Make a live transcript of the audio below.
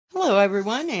Hello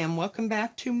everyone and welcome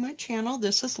back to my channel.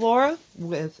 This is Laura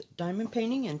with Diamond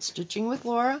Painting and Stitching with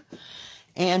Laura.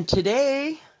 And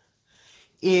today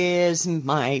is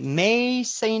my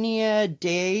May-Sania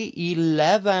Day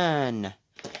 11.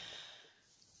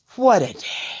 What a day.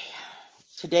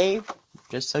 Today,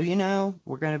 just so you know,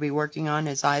 we're going to be working on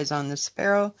his eyes on the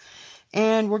sparrow.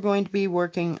 And we're going to be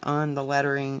working on the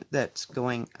lettering that's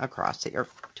going across here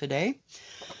today.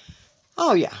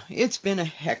 Oh yeah, it's been a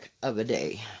heck of a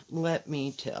day, let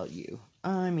me tell you.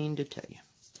 I mean to tell you.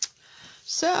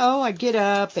 So, I get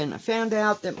up and I found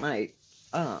out that my,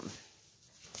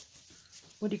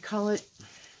 what do you call it?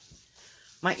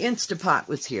 My Instapot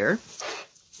was here.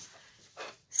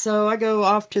 So, I go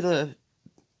off to the,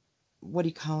 what do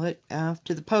you call it?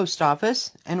 To the post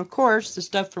office. And of course, the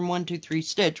stuff from 123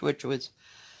 Stitch, which was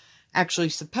actually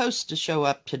supposed to show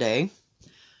up today.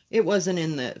 It wasn't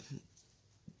in the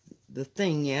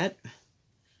thing yet.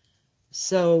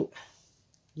 So,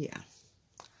 yeah.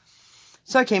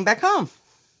 So I came back home.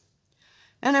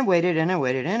 And I waited, and I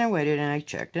waited, and I waited, and I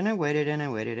checked, and I waited, and I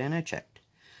waited, and I checked.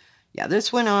 Yeah,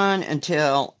 this went on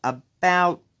until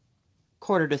about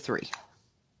 2:45.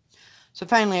 So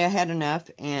finally I had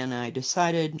enough, and I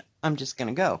decided I'm just going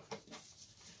to go.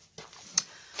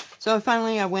 So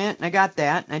finally I went, and I got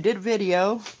that, and I did a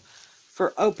video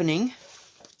for opening.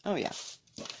 Oh, yeah.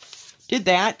 Did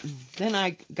that, then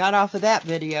I got off of that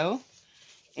video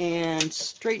and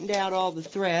straightened out all the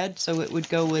thread so it would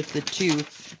go with the two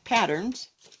patterns.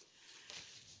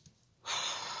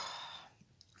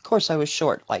 Of course, I was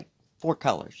short like 4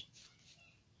 colors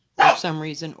for some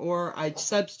reason, or I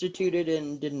substituted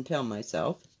and didn't tell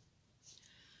myself.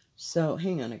 So,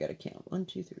 hang on, I gotta count. 1,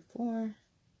 2, 3, 4,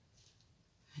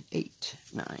 8,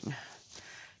 9.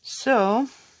 So,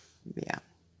 yeah.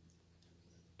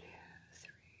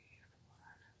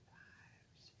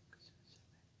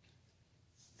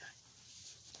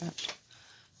 Gosh,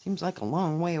 seems like a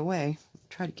long way away.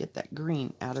 Try to get that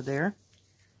green out of there.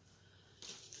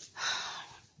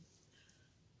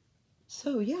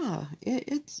 So, yeah,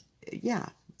 yeah.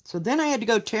 So then I had to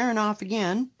go tearing off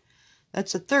again.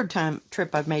 That's the 3rd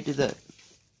trip I've made to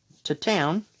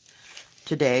town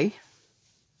today.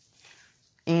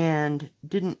 And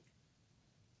didn't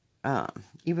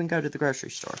even go to the grocery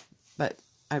store. But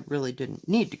I really didn't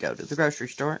need to go to the grocery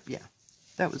store. Yeah,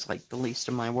 that was like the least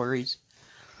of my worries.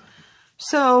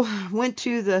 So, went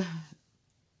to the,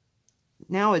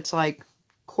 now it's like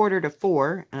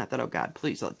 3:45, and I thought, oh God,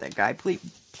 please let that guy,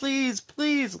 please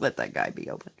let that guy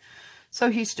be open. So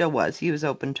he still was. He was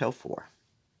open till 4.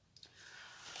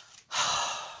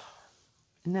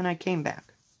 And then I came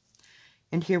back.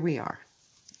 And here we are.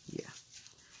 Yeah.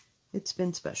 It's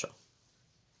been special.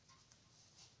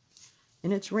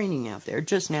 And it's raining out there.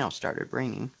 Just now started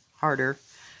raining harder.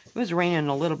 It was raining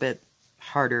a little bit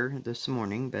harder this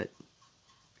morning, but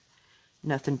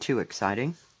nothing too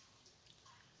exciting.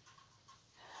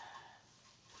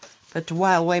 But to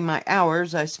while away my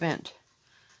hours, I spent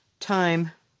time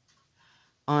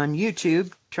on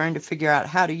YouTube trying to figure out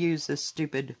how to use this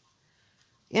stupid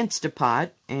Instapot.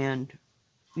 And,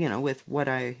 you know, with what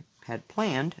I had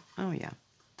planned. Oh, yeah.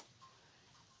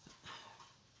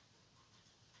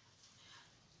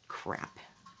 Crap.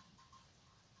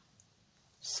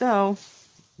 So,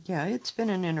 yeah, it's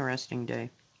been an interesting day.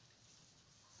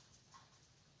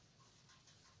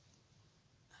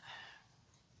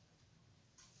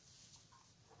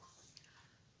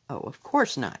 Oh, of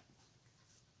course not.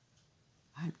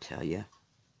 I tell you.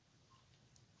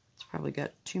 It's probably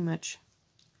got too much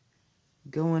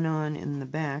going on in the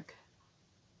back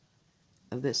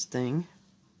of this thing.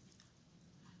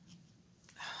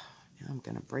 Now I'm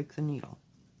going to break the needle.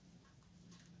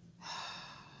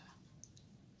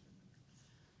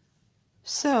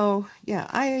 So, yeah,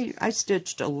 I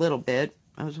stitched a little bit.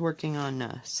 I was working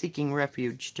on Seeking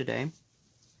Refuge today.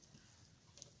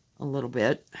 A little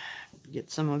bit. Get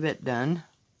some of it done.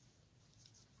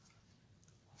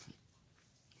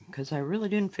 Because I really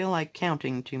didn't feel like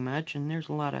counting too much, and there's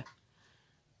a lot of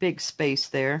big space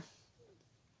there.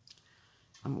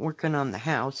 I'm working on the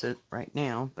house right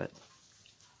now, but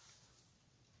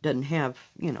doesn't have,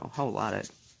 you know, a whole lot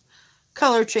of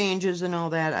color changes and all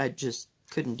that. I just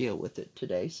couldn't deal with it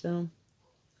today, so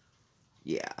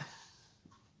yeah.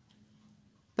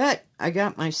 But I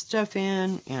got my stuff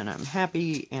in, and I'm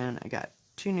happy, and I got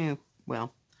 13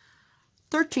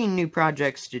 new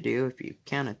projects to do, if you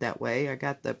count it that way. I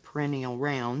got the perennial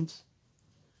rounds,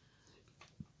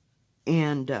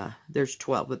 and there's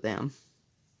 12 of them.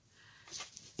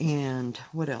 And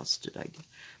what else did I get?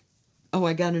 Oh,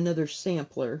 I got another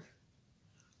sampler.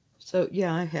 So,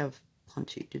 yeah, I have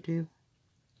plenty to do.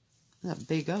 That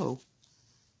big O.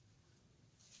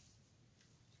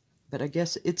 But I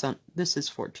guess it's on, this is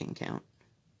 14 count.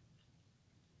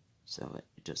 So it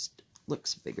just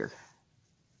looks bigger.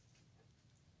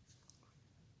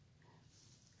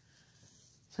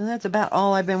 So that's about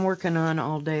all I've been working on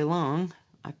all day long.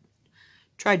 I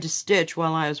tried to stitch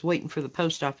while I was waiting for the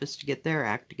post office to get their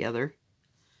act together.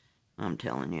 I'm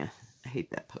telling you, I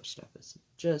hate that post office.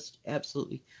 Just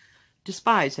absolutely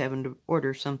despise having to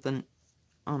order something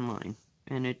online.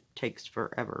 And it takes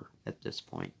forever at this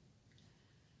point.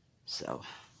 So,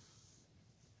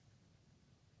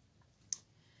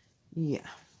 yeah,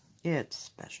 it's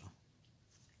special.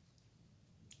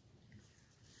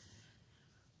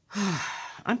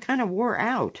 I'm kind of wore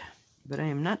out, but I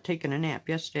am not taking a nap.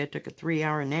 Yesterday I took a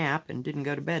 3-hour nap and didn't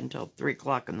go to bed until 3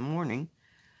 o'clock in the morning.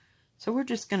 So we're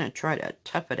just going to try to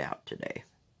tough it out today.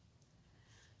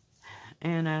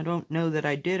 And I don't know that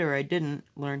I did or I didn't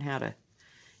learn how to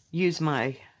use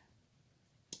my,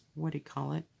 what do you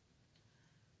call it?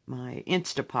 My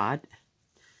Instapot.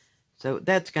 So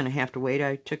that's going to have to wait.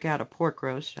 I took out a pork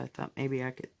roast. I thought maybe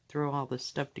I could throw all this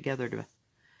stuff together to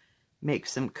make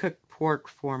some cooked pork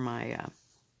for my,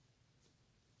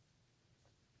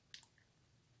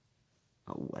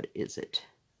 what is it?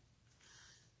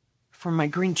 For my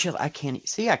green chili. I can't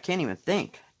even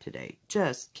think today.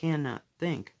 Just cannot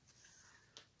think.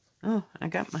 Oh, I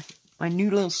got my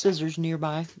new little scissors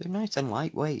nearby. They're nice and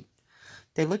lightweight.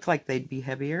 They look like they'd be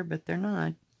heavier, but they're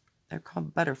not. They're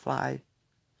called butterfly.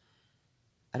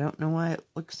 I don't know why it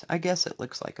looks, I guess it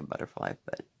looks like a butterfly,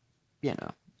 but, you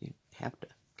know, you have to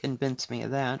convince me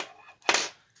of that.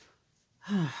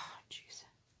 Oh, jeez.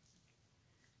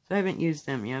 So I haven't used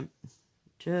them yet.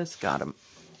 Just got them.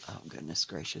 Oh, goodness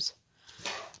gracious.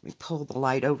 Let me pull the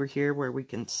light over here where we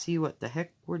can see what the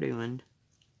heck we're doing.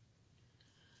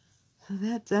 So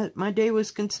that's that. My day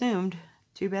was consumed.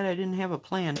 Too bad I didn't have a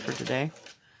plan for today.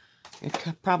 It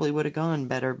probably would have gone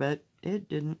better, but it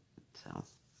didn't. So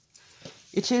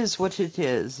it is what it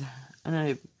is. And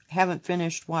I haven't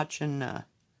finished watching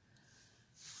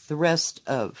the rest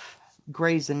of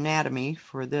Grey's Anatomy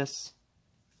for this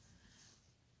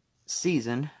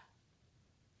season.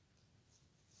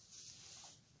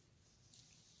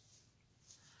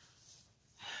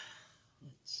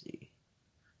 Let's see.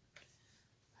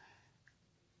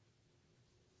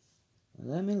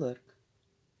 Let me look.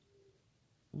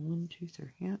 1, 2, 3.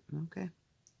 Yeah, okay.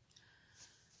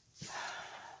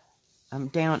 I'm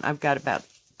down. I've got about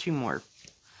 2 more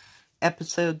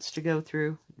episodes to go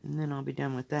through, and then I'll be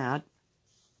done with that.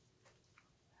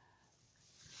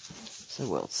 So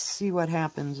we'll see what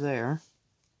happens there.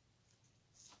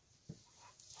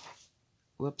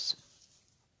 Whoops.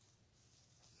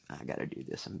 I gotta do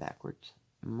this in backwards.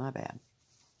 My bad.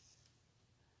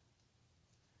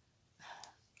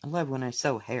 I love when I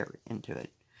sew hair into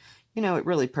it. You know, it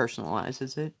really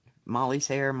personalizes it. Molly's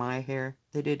hair, my hair.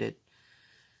 They did it.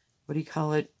 What do you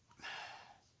call it?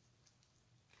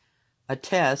 A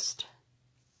test.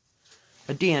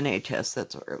 A DNA test.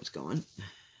 That's where I was going.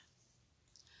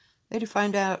 They had to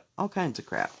find out all kinds of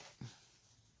crap.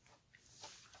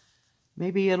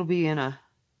 Maybe it'll be in a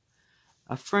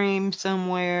frame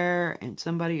somewhere, and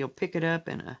somebody will pick it up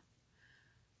in a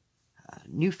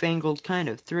newfangled kind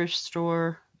of thrift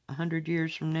store 100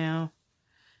 years from now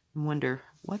and wonder,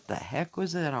 what the heck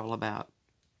was that all about?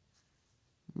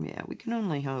 Yeah, we can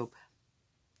only hope.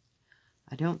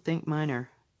 I don't think mine are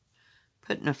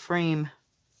put in a frame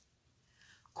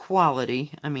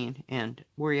quality, I mean, and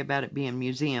worry about it being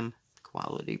museum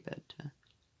quality, but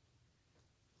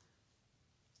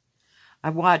I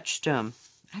watched, I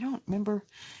don't remember,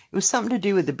 it was something to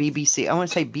do with the BBC, I want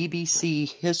to say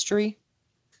BBC History,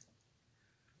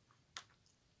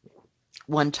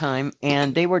 one time,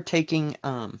 and they were taking,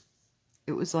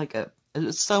 it was like a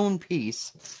sewn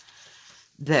piece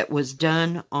that was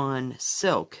done on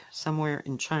silk somewhere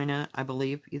in China, I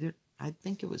believe, I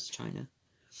think it was China,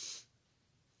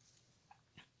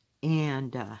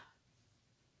 and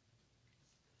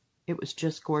it was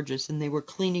just gorgeous, and they were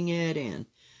cleaning it, and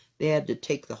they had to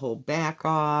take the whole back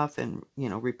off and, you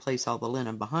know, replace all the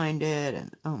linen behind it,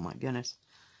 and oh my goodness.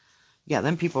 Yeah,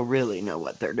 them people really know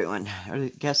what they're doing.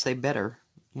 I guess they better,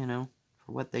 you know,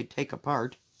 for what they take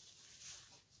apart.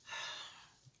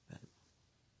 But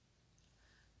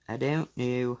I don't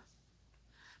know.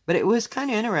 But it was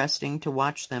kind of interesting to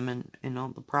watch them and all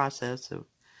the process of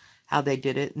how they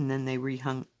did it. And then they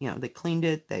rehung, you know, they cleaned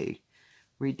it, they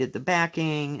redid the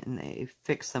backing, and they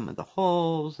fixed some of the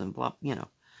holes and blah, you know,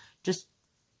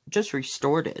 just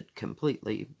restored it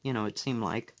completely. You know, it seemed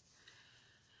like.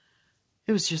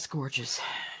 It was just gorgeous.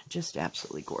 Just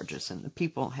absolutely gorgeous. And the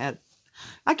people had,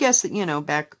 I guess, you know,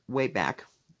 way back,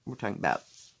 we're talking about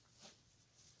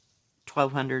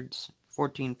 1200s,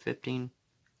 14,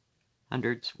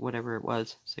 1500s, whatever it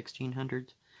was, 1600s.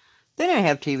 They didn't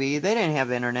have TV. They didn't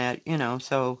have internet, you know,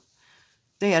 so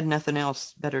they had nothing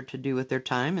else better to do with their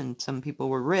time. And some people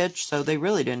were rich, so they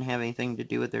really didn't have anything to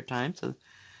do with their time. So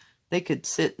they could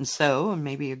sit and sew, and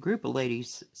maybe a group of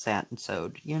ladies sat and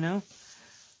sewed, you know,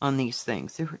 on these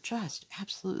things. They were just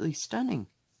absolutely stunning.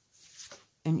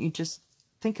 And you just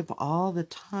think of all the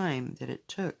time that it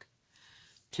took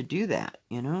to do that,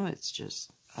 you know. It's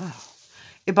just, oh,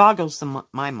 it boggles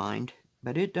my mind.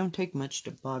 But it don't take much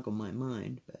to boggle my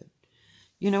mind. But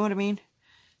you know what I mean?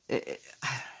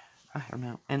 I don't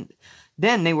know. And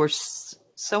then they were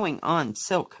sewing on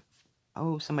silk.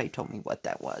 Oh, somebody told me what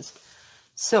that was.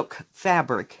 Silk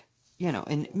fabric, you know,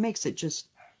 and it makes it just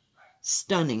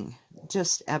stunning.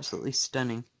 Just absolutely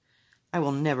stunning. I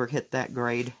will never hit that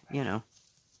grade, you know.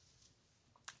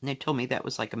 And they told me that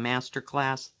was like a master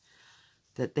class,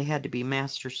 that they had to be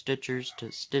master stitchers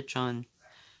to stitch on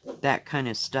that kind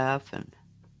of stuff. And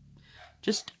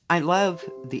just, I love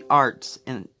the arts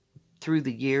and through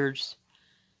the years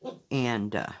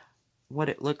and what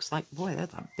it looks like. Boy,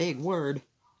 that's a big word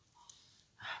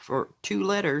for 2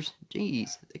 letters.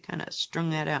 Jeez, they kind of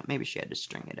strung that out. Maybe she had to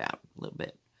string it out a little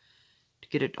bit to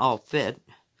get it all fit.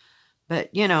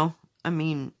 But, you know, I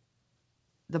mean,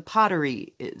 the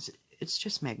pottery it's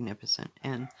just magnificent.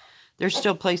 And there's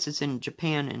still places in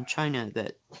Japan and China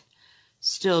that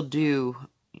still do,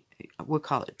 we'll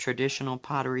call it traditional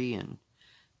pottery and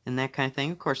that kind of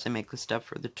thing. Of course, they make the stuff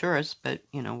for the tourists, but,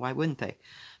 you know, why wouldn't they?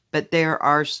 But there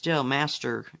are still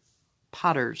master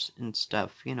potters and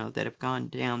stuff, you know, that have gone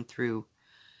down through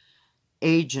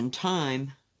age and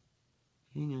time.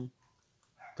 You know,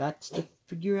 got to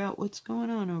figure out what's going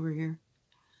on over here.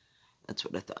 That's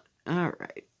what I thought. All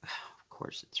right. Of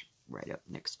course, it's right up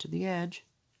next to the edge.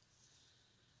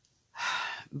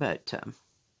 But,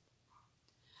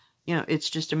 you know, it's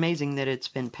just amazing that it's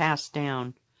been passed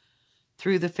down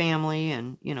through the family,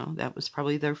 and, you know, that was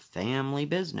probably their family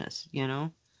business, you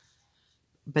know.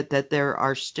 But that there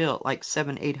are still, like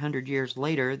 700-800 years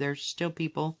later, there's still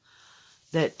people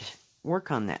that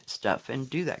work on that stuff and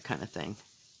do that kind of thing.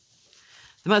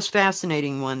 The most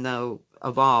fascinating one, though,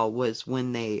 of all was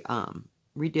when they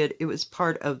redid, it was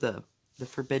part of the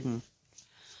Forbidden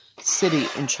City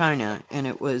in China, and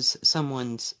it was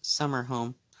someone's summer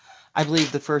home. I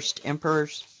believe the first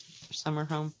emperor's summer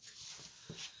home.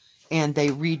 And they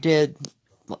redid,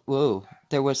 whoa,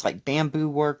 there was like bamboo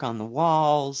work on the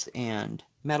walls and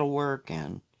metal work,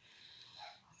 and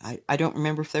I don't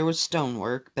remember if there was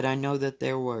stonework, but I know that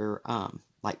there were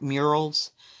like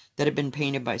murals that had been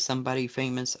painted by somebody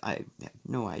famous. I have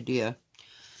no idea,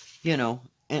 you know,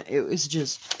 and it was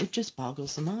just, it just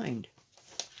boggles the mind.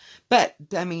 But,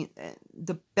 I mean,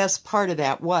 the best part of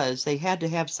that was they had to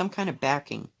have some kind of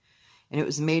backing, and it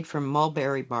was made from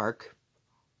mulberry bark,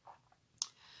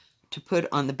 to put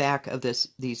on the back of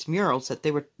these murals. That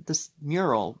they were, this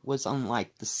mural was on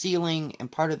like the ceiling and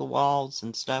part of the walls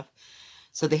and stuff.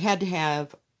 So they had to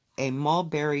have a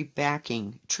mulberry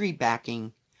backing, tree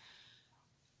backing,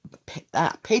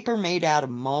 paper made out of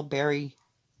mulberry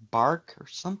bark or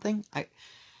something.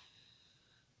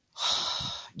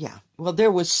 Yeah. Well,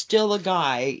 there was still a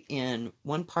guy in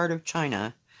one part of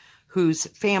China whose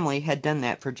family had done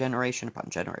that for generation upon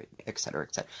generation, etc.,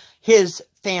 etc. His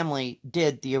family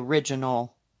did the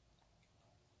original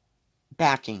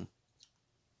backing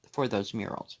for those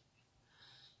murals.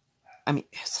 I mean,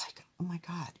 it's like, oh my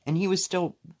God. And he was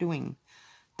still doing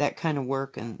that kind of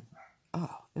work, and,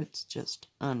 oh, it's just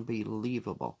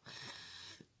unbelievable.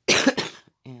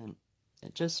 And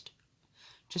it just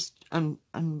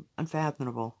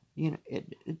unfathomable. You know,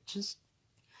 it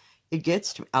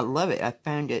gets to me. I love it. I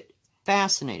found it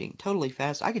fascinating, totally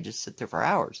fast. I could just sit there for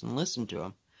hours and listen to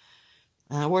him.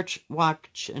 I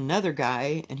watch another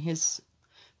guy, and his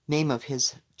name of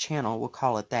his channel, we'll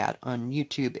call it that, on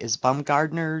YouTube is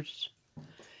Baumgartner's,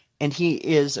 and he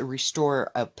is a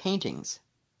restorer of paintings.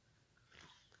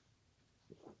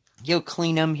 He'll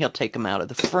clean them, he'll take them out of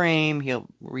the frame, he'll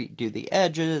redo the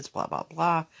edges, blah, blah,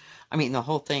 blah. I mean, the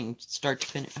whole thing, start to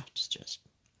finish,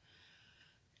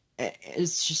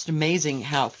 it's just amazing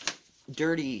how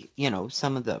dirty, you know,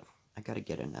 some of the, I gotta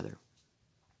get another,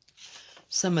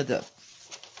 some of the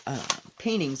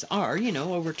paintings are, you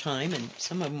know, over time, and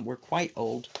some of them were quite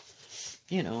old,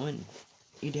 you know, and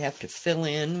you'd have to fill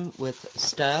in with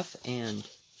stuff, and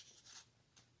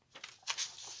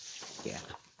yeah,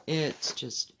 it's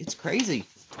just, it's crazy.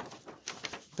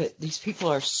 But these people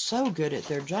are so good at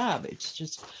their job. It's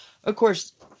just, of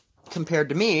course, compared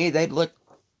to me, they'd look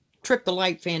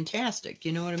trip-the-light fantastic,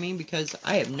 you know what I mean? Because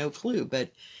I have no clue,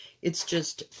 but It's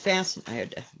just fascinating. I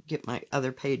had to get my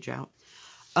other page out.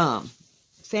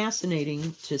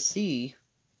 Fascinating to see,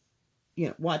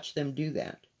 watch them do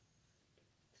that.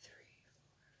 3, 4,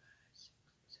 5, 6,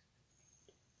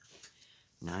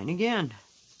 7, 8, 9 again.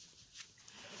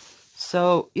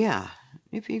 So, yeah,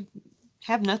 if you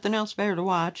have nothing else better to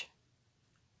watch.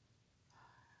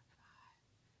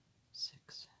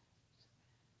 6,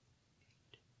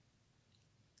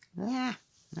 8,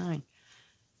 9.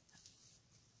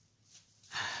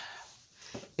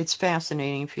 It's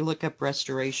fascinating if you look up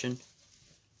restoration,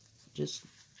 just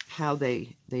how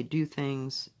they do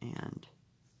things and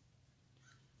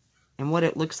what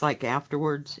it looks like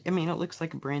afterwards. I mean, it looks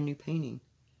like a brand new painting.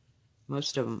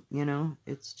 Most of them,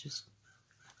 it's just,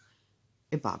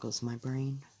 it boggles my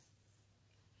brain.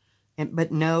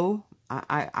 But no,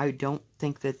 I don't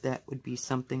think that would be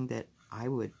something that I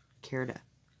would care to,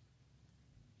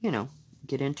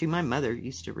 get into. My mother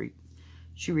used to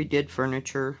she redid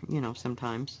furniture,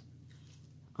 sometimes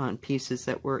on pieces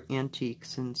that were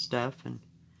antiques and stuff and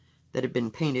that had been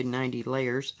painted 90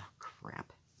 layers. Oh,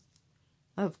 crap.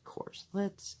 Of course,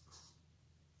 let's...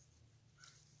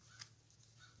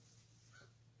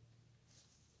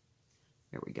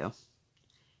 There we go.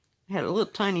 I had a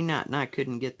little tiny knot and I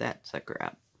couldn't get that sucker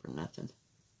out for nothing.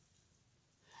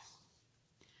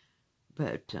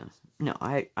 But, no,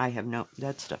 I have no...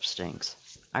 That stuff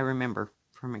stinks. I remember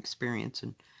from experience.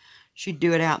 And she'd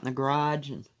do it out in the garage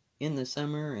and in the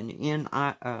summer and in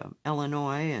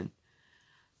Illinois. And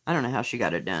I don't know how she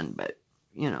got it done, but,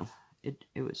 it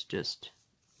was just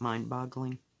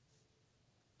mind-boggling.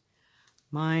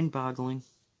 Mind-boggling.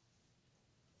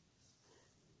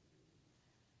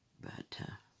 But,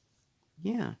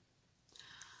 yeah.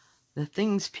 The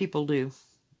things people do.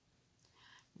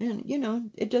 And,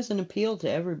 it doesn't appeal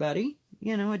to everybody.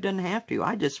 It doesn't have to.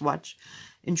 I just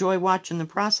enjoy watching the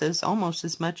process almost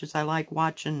as much as I like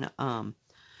watching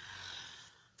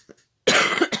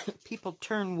people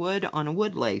turn wood on a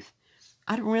wood lathe.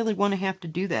 I don't really want to have to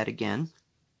do that again.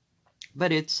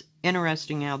 But it's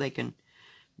interesting how they can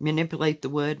manipulate the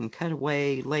wood and cut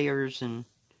away layers and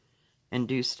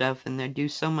do stuff. And they do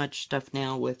so much stuff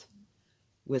now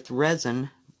with resin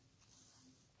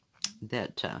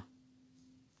that,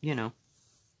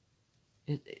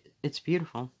 it's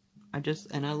beautiful.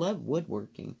 I love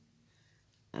woodworking.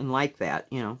 And like that,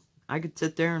 I could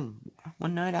sit there and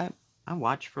one night I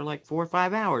watched for like 4 or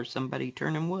 5 hours somebody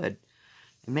turning wood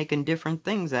and making different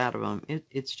things out of them.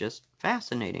 It's just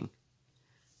fascinating.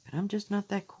 But I'm just not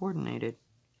that coordinated.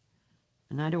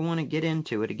 And I don't want to get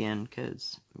into it again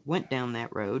because I went down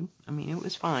that road. I mean, it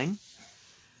was fine.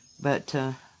 But,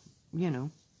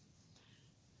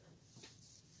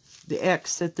 the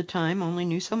ex at the time only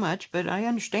knew so much, but I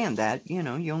understand that,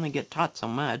 you only get taught so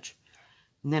much.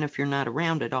 And then if you're not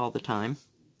around it all the time,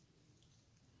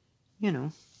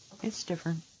 it's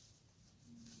different.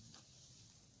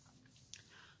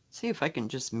 See if I can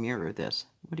just mirror this.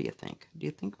 What do you think? Do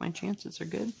you think my chances are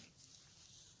good?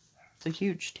 It's a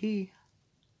huge T.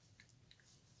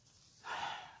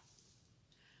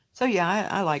 So yeah,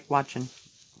 I like watching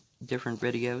different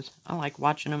videos. I like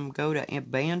watching them go to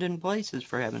abandoned places,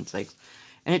 for heaven's sakes.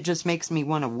 And it just makes me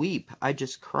want to weep. I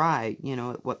just cry,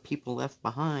 at what people left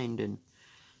behind and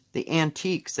the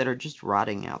antiques that are just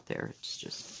rotting out there. It's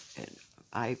just,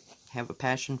 I have a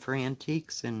passion for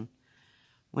antiques, and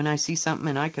when I see something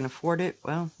and I can afford it,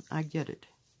 well, I get it.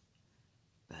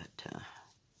 But,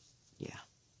 yeah.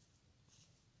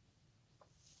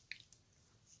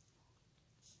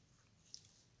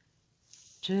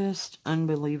 Just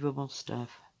unbelievable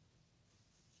stuff.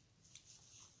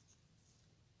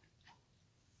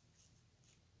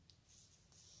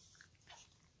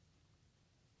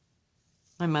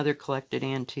 My mother collected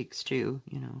antiques too,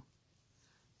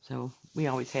 So we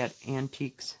always had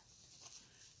antiques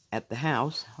at the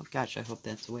house. Oh gosh, I hope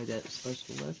that's the way that's supposed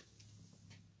to look.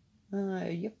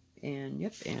 Yep, and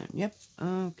yep, and yep.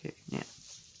 Okay, now.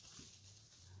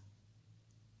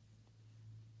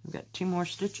 We've got 2 more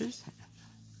stitches.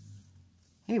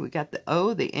 Hey, we got the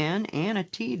O, the N, and a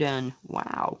T done.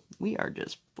 Wow, we are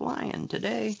just flying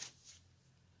today.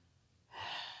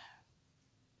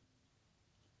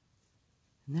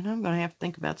 And then I'm going to have to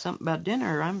think about something about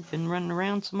dinner. I've been running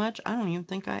around so much, I don't even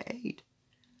think I ate.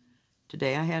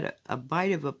 Today I had a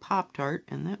bite of a Pop-Tart,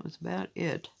 and that was about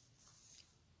it.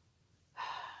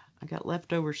 I got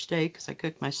leftover steak, because I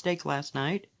cooked my steak last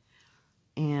night.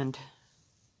 And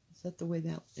is that the way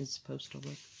that is supposed to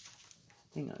look?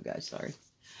 Hang on, guys, sorry.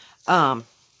 I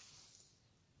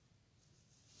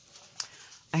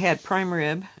had prime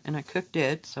rib, and I cooked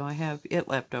it, so I have it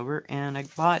left over, and I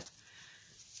bought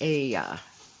a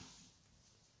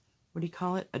what do you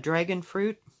call it? A dragon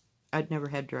fruit. I'd never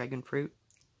had dragon fruit.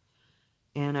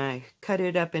 And I cut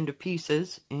it up into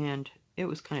pieces, and it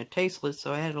was kind of tasteless,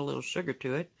 so I added a little sugar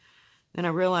to it. Then I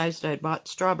realized I had bought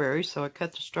strawberries, so I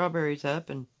cut the strawberries up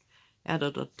and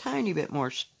added a tiny bit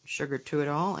more sugar to it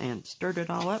all and stirred it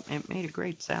all up, and it made a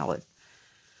great salad.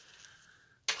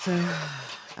 So,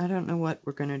 I don't know what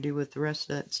we're going to do with the rest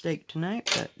of that steak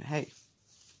tonight, but hey,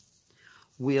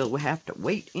 we'll have to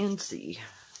wait and see.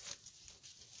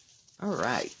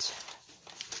 Alright.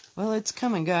 Well, it's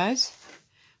coming, guys.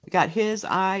 We got his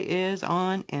eye is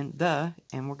on and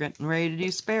we're getting ready to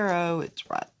do sparrow. It's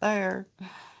right there.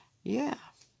 Yeah.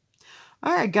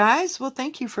 Alright, guys. Well,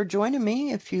 thank you for joining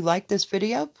me. If you like this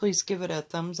video, please give it a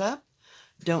thumbs up.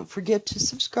 Don't forget to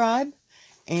subscribe.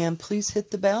 And please hit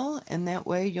the bell, and that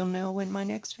way you'll know when my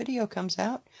next video comes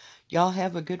out. Y'all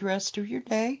have a good rest of your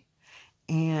day.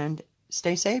 And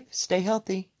stay safe, stay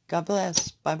healthy. God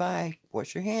bless. Bye-bye.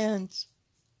 Wash your hands.